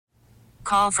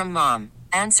call from mom.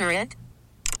 Answer it.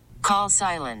 Call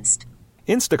silenced.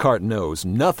 Instacart knows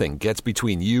nothing gets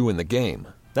between you and the game.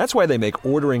 That's why they make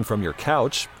ordering from your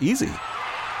couch easy.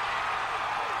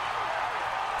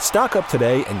 Stock up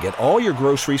today and get all your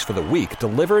groceries for the week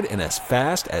delivered in as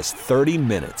fast as 30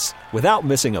 minutes without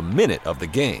missing a minute of the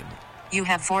game. You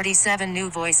have 47 new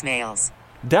voicemails.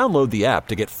 Download the app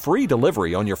to get free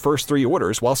delivery on your first 3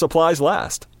 orders while supplies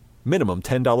last. Minimum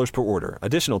 $10 per order.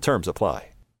 Additional terms apply.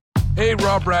 Hey,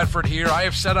 Rob Bradford here. I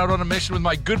have set out on a mission with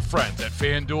my good friends at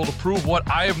FanDuel to prove what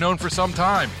I have known for some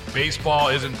time. Baseball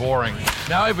isn't boring.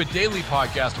 Now I have a daily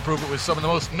podcast to prove it with some of the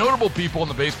most notable people in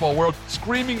the baseball world,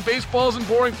 screaming baseball isn't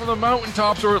boring from the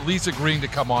mountaintops, or at least agreeing to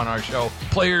come on our show.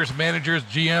 Players, managers,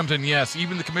 GMs, and yes,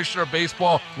 even the commissioner of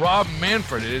baseball, Rob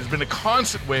Manfred. It has been a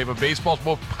constant wave of baseball's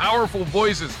most powerful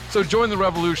voices. So join the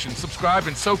revolution. Subscribe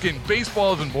and soak in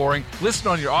Baseball Isn't Boring. Listen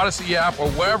on your Odyssey app or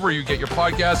wherever you get your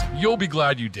podcasts. You'll be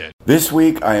glad you did. This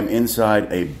week, I am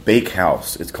inside a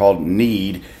bakehouse. It's called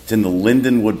Knead. It's in the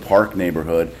Lindenwood Park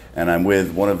neighborhood, and I'm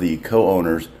with one of the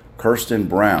co-owners, Kirsten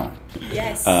Brown.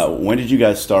 Yes. When did you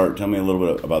guys start? Tell me a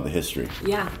little bit about the history.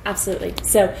 Yeah, absolutely.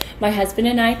 So my husband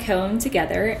and I co-owned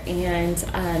together, and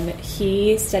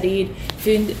he studied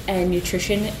food and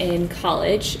nutrition in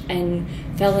college and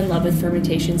fell in love with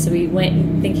fermentation. So he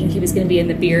went thinking he was going to be in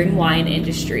the beer and wine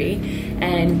industry,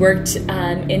 and worked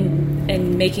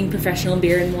in making professional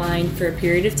beer and wine for a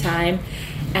period of time,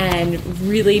 and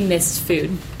really missed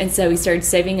food. And so he started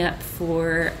saving up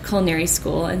for culinary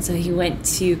school. And so he went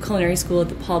to culinary school at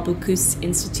the Paul Bocuse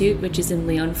Institute, which is in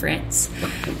Lyon, France,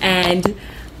 and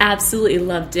absolutely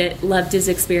loved it, loved his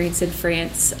experience in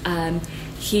France.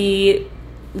 He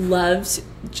loved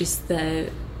just the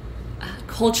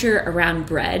culture around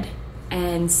bread.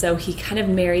 And so he kind of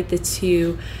married the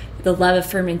two, the love of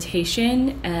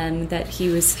fermentation that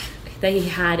he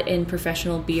had in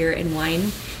professional beer and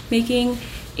wine making,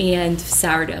 and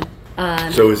sourdough.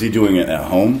 So is he doing it at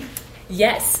home?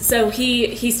 Yes. So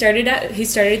he started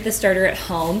the starter at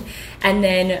home, and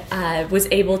then was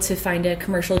able to find a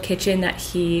commercial kitchen that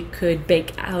he could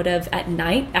bake out of at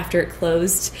night after it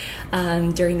closed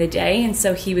during the day. And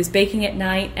so he was baking at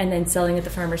night and then selling at the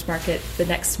farmer's market the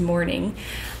next morning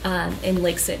in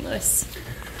Lake St. Louis.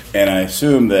 And I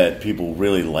assume that people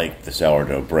really like the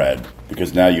sourdough bread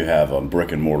because now you have a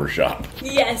brick and mortar shop.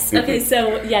 Yes. Okay.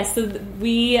 So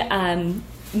we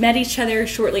met each other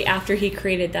shortly after he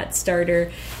created that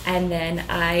starter, and then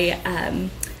I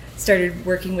started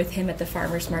working with him at the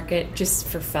farmer's market just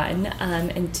for fun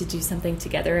and to do something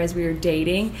together as we were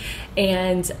dating.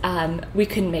 And we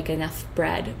couldn't make enough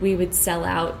bread. We would sell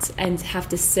out and have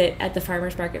to sit at the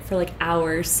farmer's market for like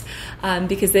hours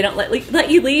because they don't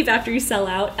let you leave after you sell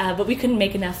out. But we couldn't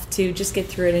make enough to just get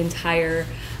through an entire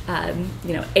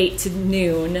 8 to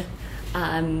noon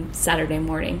Saturday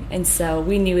morning. And so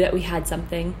we knew that we had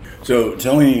something. So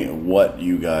tell me what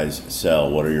you guys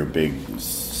sell. What are your big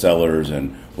sellers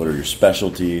and what are your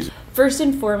specialties? First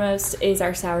and foremost is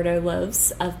our sourdough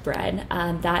loaves of bread.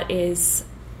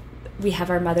 We have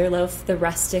our mother loaf, the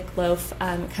rustic loaf.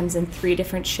 It comes in 3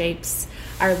 different shapes.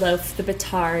 Our loaf, the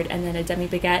batard, and then a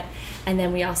demi-baguette. And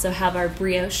then we also have our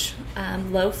brioche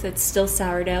loaf that's still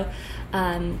sourdough.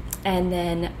 And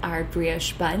then our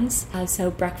brioche buns.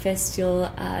 So breakfast, you'll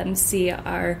see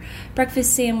our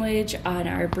breakfast sandwich on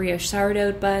our brioche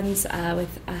sourdough buns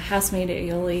with a house-made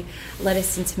aioli,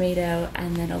 lettuce and tomato,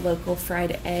 and then a local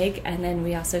fried egg. And then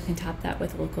we also can top that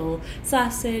with local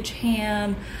sausage,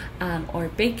 ham, or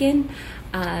bacon.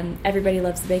 Everybody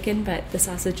loves the bacon, but the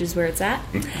sausage is where it's at.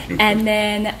 And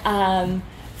then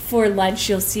for lunch,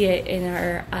 you'll see it in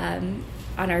our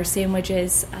on our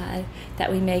sandwiches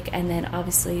that we make, and then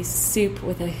obviously soup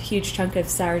with a huge chunk of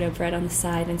sourdough bread on the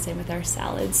side, and same with our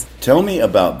salads. Tell me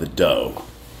about the dough.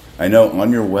 I know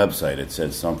on your website it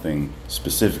said something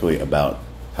specifically about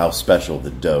how special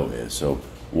the dough is. So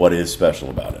what is special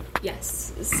about it?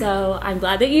 Yes. So I'm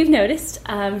glad that you've noticed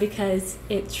because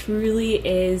it truly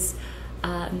is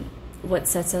what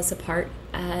sets us apart.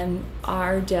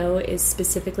 Our dough is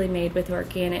specifically made with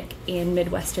organic and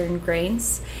Midwestern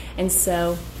grains, and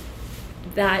so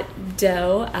that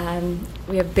dough,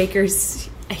 we have bakers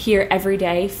here every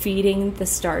day feeding the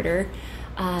starter.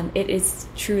 It is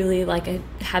truly like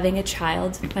having a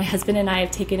child. My husband and I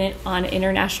have taken it on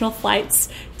international flights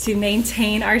to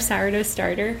maintain our sourdough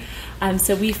starter.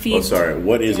 So we feed... Well, sorry,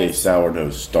 what is a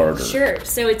sourdough starter? Sure.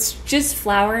 So it's just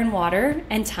flour and water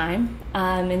and thyme.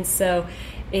 And so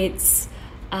it's...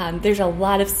 there's a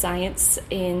lot of science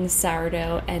in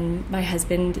sourdough, and my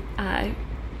husband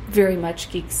very much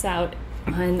geeks out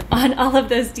on all of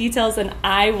those details, and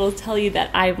I will tell you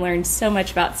that I've learned so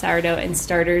much about sourdough and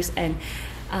starters, and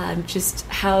just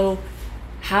how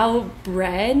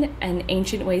bread and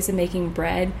ancient ways of making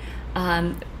bread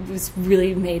was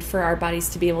really made for our bodies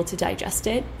to be able to digest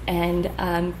it,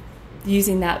 and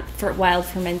using that for wild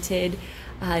fermented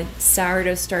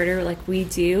sourdough starter like we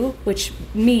do, which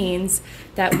means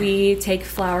that we take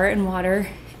flour and water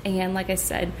and, like I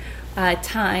said,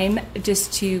 time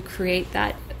just to create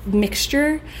that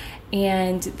mixture,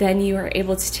 and then you are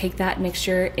able to take that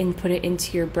mixture and put it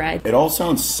into your bread. It all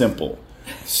sounds simple.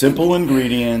 Simple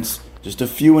ingredients, just a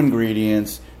few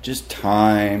ingredients, just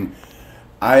time.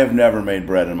 I have never made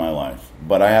bread in my life,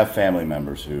 but I have family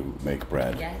members who make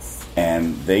bread. Yes.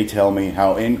 And they tell me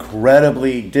how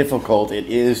incredibly difficult it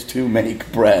is to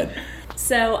make bread.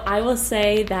 So I will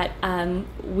say that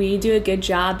we do a good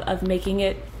job of making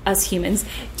it, us humans,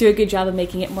 do a good job of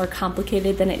making it more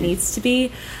complicated than it needs to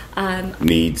be.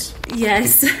 Needs.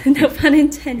 Yes, no pun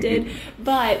intended.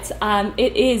 But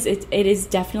it is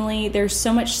definitely, there's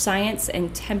so much science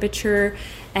and temperature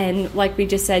and, like we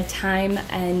just said, time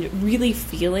and really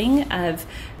feeling of,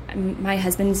 my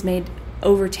husband's made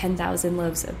over 10,000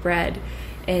 loaves of bread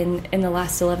in the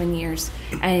last 11 years,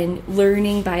 and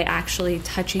learning by actually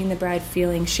touching the bread,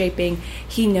 feeling, shaping.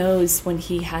 He knows when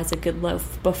he has a good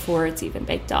loaf before it's even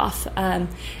baked off, and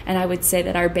I would say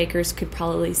that our bakers could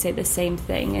probably say the same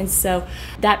thing. And so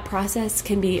that process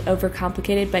can be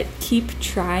overcomplicated, but keep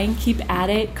trying, keep at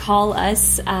it. Call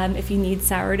us if you need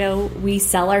sourdough. We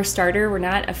sell our starter. We're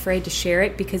not afraid to share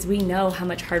it because we know how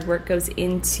much hard work goes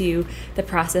into the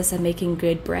process of making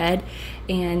good bread,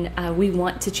 and we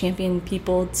want to champion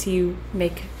people to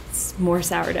make more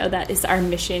sourdough. That is our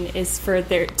mission, is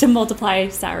to multiply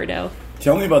sourdough.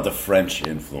 Tell me about the French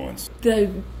influence.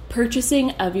 The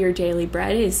purchasing of your daily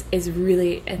bread is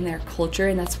really in their culture,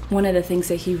 and that's one of the things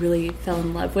that he really fell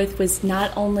in love with, was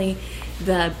not only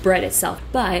the bread itself,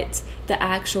 but the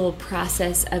actual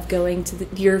process of going to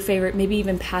your favorite, maybe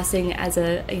even passing as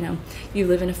you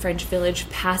live in a French village,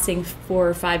 passing 4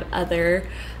 or 5 other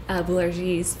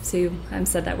boulangeries. So I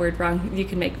said that word wrong. You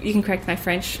can correct my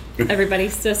French, everybody.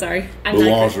 So sorry.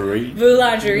 Boulangerie.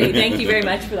 Boulangerie. Thank you very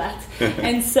much for that.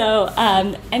 And so,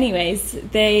 anyways,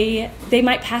 they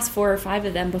might pass 4 or 5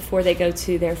 of them before they go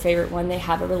to their favorite one. They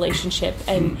have a relationship,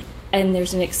 and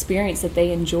there's an experience that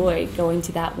they enjoy going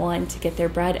to that one to get their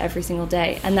bread every single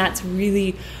day. And that's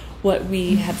really what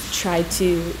we have tried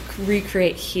to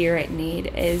recreate here at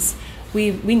Knead. Is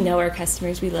we know our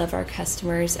customers, we love our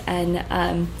customers,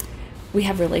 and we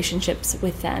have relationships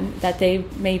with them that they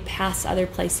may pass other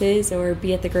places or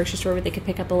be at the grocery store where they could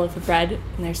pick up a loaf of bread,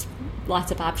 and there's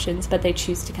lots of options, but they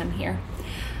choose to come here.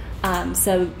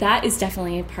 So that is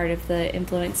definitely a part of the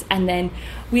influence. And then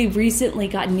we recently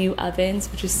got new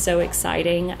ovens, which is so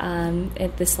exciting,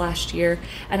 this last year,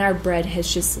 and our bread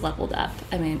has just leveled up.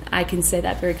 I mean, I can say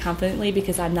that very confidently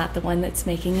because I'm not the one that's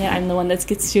making it. I'm the one that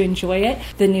gets to enjoy it.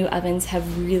 The new ovens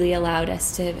have really allowed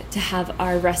us to have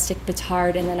our rustic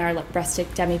batard and then our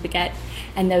rustic demi-baguette,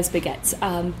 and those baguettes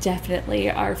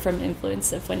definitely are from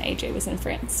influence of when AJ was in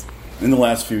France. In the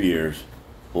last few years,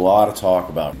 a lot of talk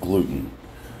about gluten.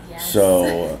 Yes.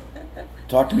 So,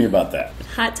 talk to me about that.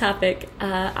 Hot topic.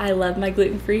 I love my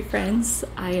gluten-free friends.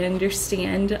 I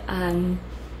understand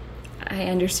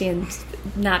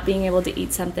not being able to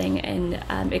eat something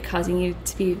and it causing you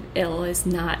to be ill is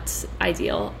not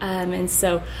ideal. And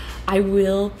so I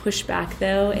will push back,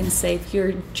 though, and say if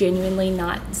you're genuinely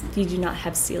you do not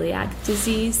have celiac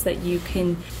disease, that you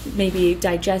can maybe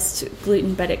digest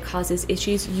gluten, but it causes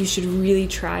issues, you should really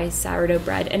try sourdough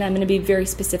bread. And I'm going to be very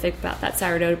specific about that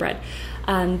sourdough bread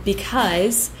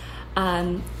because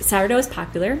sourdough is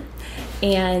popular,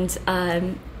 and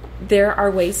there are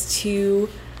ways to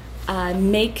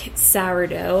make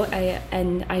sourdough,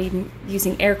 and I'm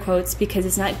using air quotes because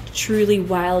it's not truly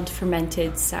wild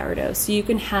fermented sourdough. So you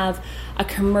can have a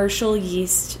commercial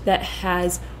yeast that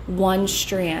has one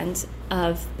strand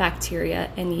of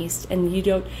bacteria and yeast, and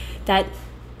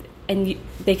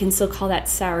they can still call that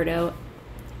sourdough.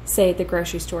 Say at the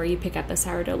grocery store, you pick up a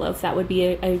sourdough loaf. That would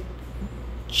be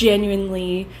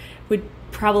would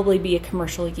probably be a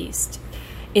commercial yeast.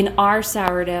 In our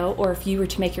sourdough, or if you were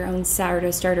to make your own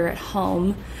sourdough starter at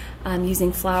home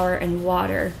using flour and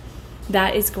water,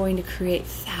 that is going to create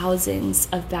thousands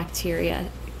of bacteria,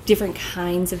 different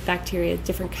kinds of bacteria,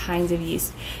 different kinds of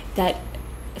yeast that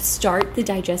start the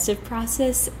digestive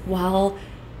process while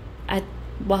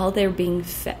they're being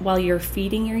while you're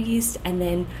feeding your yeast, and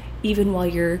then even while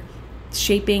you're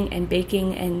shaping and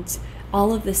baking, and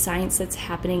all of the science that's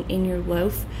happening in your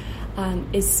loaf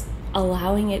is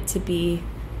allowing it to be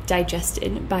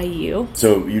digested by you.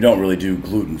 So you don't really do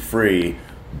gluten-free,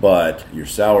 but your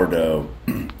sourdough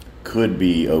could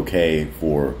be okay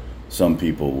for some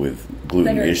people with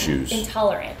gluten issues.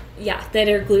 Intolerant. Yeah, that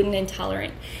are gluten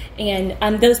intolerant.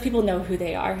 And those people know who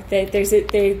they are. They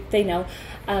know.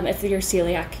 If you're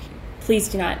celiac, please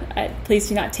do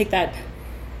not take that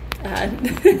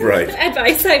right.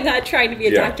 advice. I'm not trying to be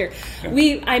a doctor.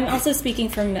 Yeah. I'm also speaking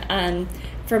from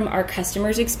our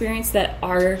customers' experience that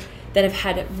have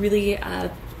had really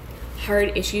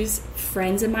hard issues.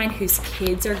 Friends of mine whose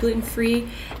kids are gluten-free,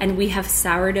 and we have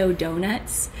sourdough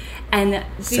donuts. And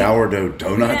sourdough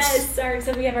donuts? Yes, sorry.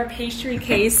 So we have our pastry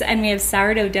case, and we have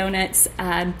sourdough donuts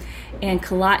and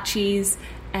kolaches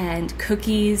and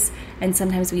cookies, and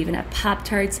sometimes we even have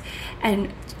Pop-Tarts.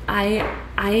 And I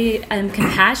am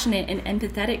compassionate and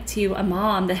empathetic to a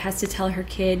mom that has to tell her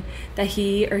kid that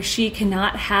he or she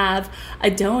cannot have a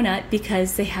donut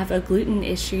because they have a gluten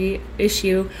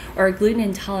issue or a gluten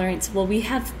intolerance. Well, we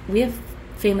have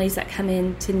families that come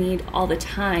in to Knead all the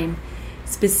time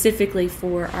specifically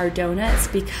for our donuts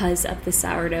because of the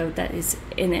sourdough that is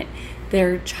in it.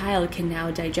 Their child can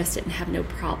now digest it and have no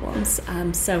problems.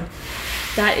 So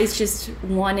that is just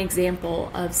one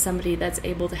example of somebody that's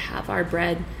able to have our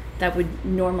bread that would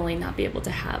normally not be able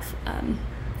to have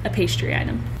a pastry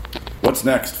item. What's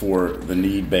next for the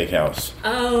Knead Bakehouse?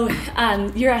 Oh,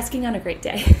 you're asking on a great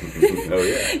day. Oh,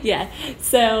 yeah. Yeah.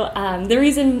 So the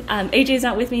reason AJ's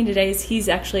not with me today is he's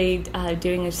actually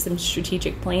doing some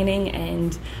strategic planning.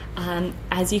 And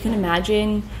as you can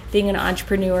imagine, being an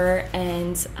entrepreneur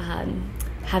and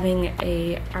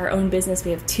having our own business,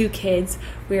 we have 2 kids.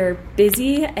 We're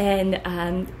busy,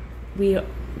 and we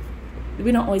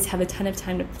don't always have a ton of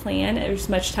time to plan as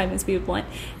much time as we would want.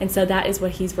 And so that is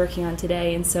what he's working on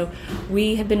today. And so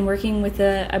we have been working with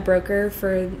a broker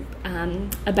for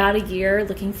about a year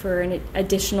looking for an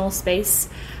additional space.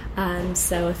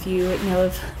 So if you know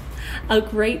of a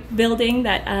great building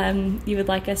that you would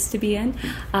like us to be in,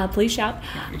 please shout.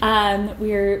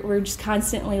 We're just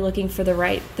constantly looking for the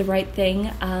right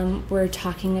thing. We're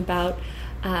talking about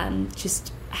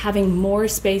just having more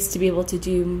space to be able to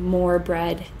do more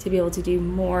bread, to be able to do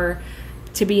more,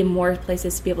 to be in more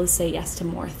places, to be able to say yes to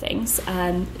more things.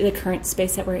 The current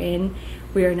space that we're in,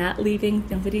 we are not leaving.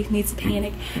 Nobody needs to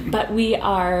panic, but we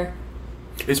are.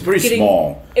 It's pretty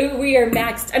small. We are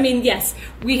maxed. I mean, yes,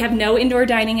 we have no indoor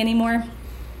dining anymore.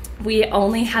 We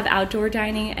only have outdoor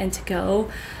dining and to go,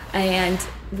 and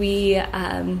we.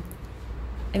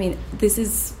 This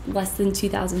is less than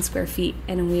 2,000 square feet,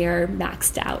 and we are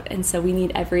maxed out, and so we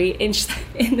need every inch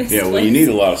in this place. Yeah, well, you need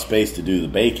a lot of space to do the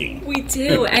baking. We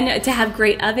do, and to have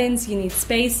great ovens, you need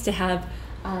space to have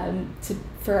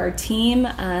for our team.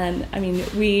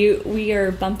 We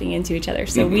are bumping into each other,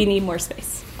 so we need more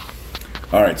space.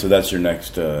 All right, so that's your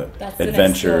next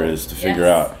adventure, is to figure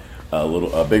out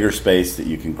a bigger space that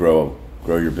you can grow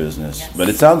your business. Yes. But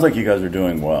it sounds like you guys are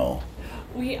doing well.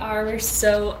 We are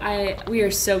so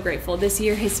grateful. This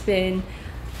year has been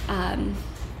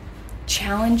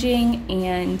challenging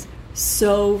and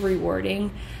so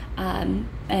rewarding.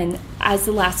 And as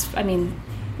the last,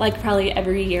 like probably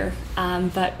every year,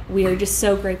 but we are just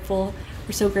so grateful.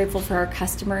 We're so grateful for our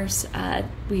customers.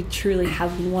 We truly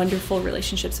have wonderful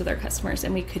relationships with our customers,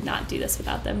 and we could not do this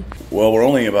without them. Well, we're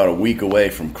only about a week away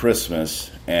from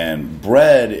Christmas, and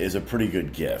bread is a pretty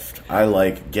good gift. I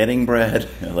like getting bread.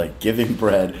 I like giving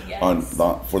bread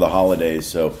for the holidays.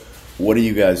 So what do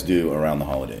you guys do around the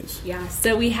holidays? Yeah,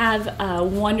 so we have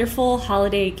wonderful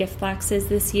holiday gift boxes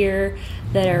this year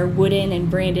that are wooden and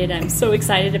branded. I'm so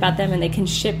excited about them, and they can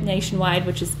ship nationwide,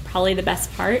 which is probably the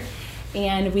best part.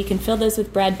 And we can fill those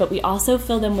with bread, but we also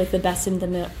fill them with the best in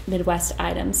the Midwest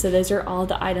items. So those are all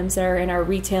the items that are in our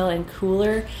retail and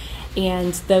cooler.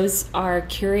 And those are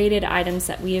curated items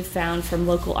that we have found from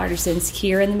local artisans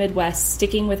here in the Midwest,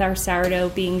 sticking with our sourdough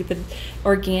being the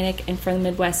organic and from the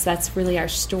Midwest. That's really our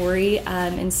story.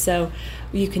 And so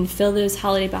you can fill those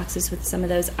holiday boxes with some of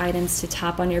those items to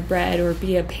top on your bread or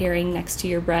be a pairing next to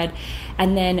your bread.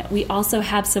 And then we also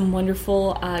have some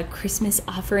wonderful Christmas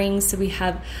offerings. So we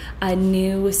have a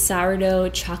new sourdough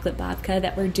chocolate babka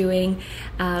that we're doing.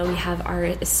 We have our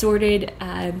assorted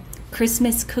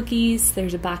Christmas cookies.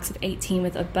 There's a box of 18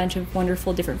 with a bunch of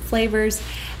wonderful different flavors.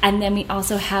 And then we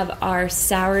also have our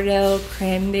sourdough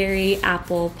cranberry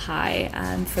apple pie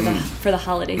for the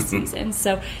holiday season.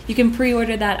 So you can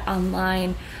pre-order that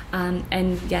online.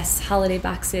 And yes, holiday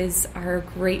boxes are a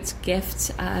great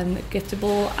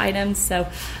giftable items. So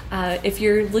if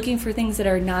you're looking for things that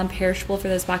are non-perishable for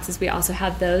those boxes, we also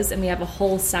have those, and we have a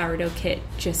whole sourdough kit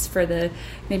just for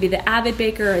maybe the avid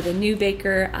baker or the new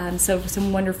baker. So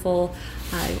some wonderful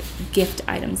gift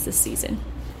items this season.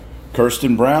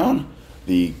 Kirsten Brown,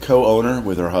 the co-owner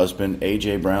with her husband,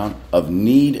 AJ Brown, of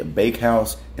Knead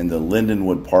Bakehouse in the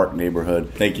Lindenwood Park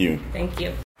neighborhood. Thank you. Thank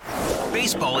you.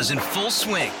 Baseball is in full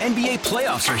swing. NBA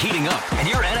playoffs are heating up, and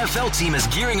your NFL team is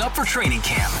gearing up for training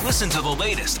camp. Listen to the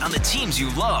latest on the teams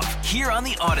you love here on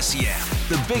the Odyssey app.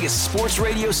 The biggest sports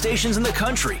radio stations in the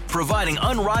country, providing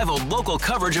unrivaled local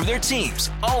coverage of their teams,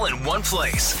 all in one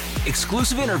place.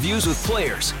 Exclusive interviews with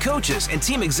players, coaches, and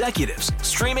team executives,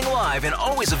 streaming live and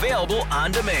always available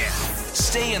on demand.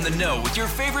 Stay in the know with your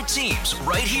favorite teams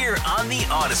right here on the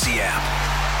Odyssey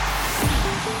app.